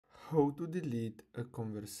How to delete a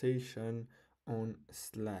conversation on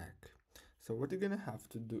Slack. So what you're gonna have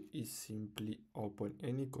to do is simply open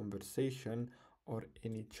any conversation or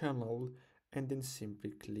any channel and then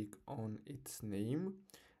simply click on its name.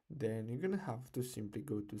 Then you're gonna have to simply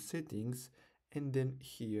go to settings, and then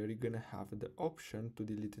here you're gonna have the option to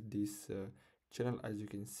delete this channel, as you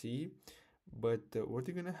can see. But what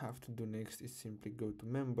you're gonna have to do next is simply go to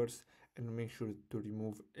members and make sure to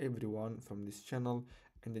remove everyone from this channel,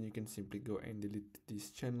 and then you can simply go and delete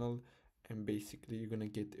this channel, and basically you're gonna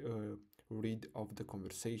get rid of the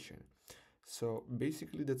conversation. So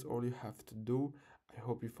basically that's all you have to do. I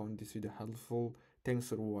hope you found this video helpful. Thanks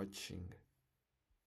for watching.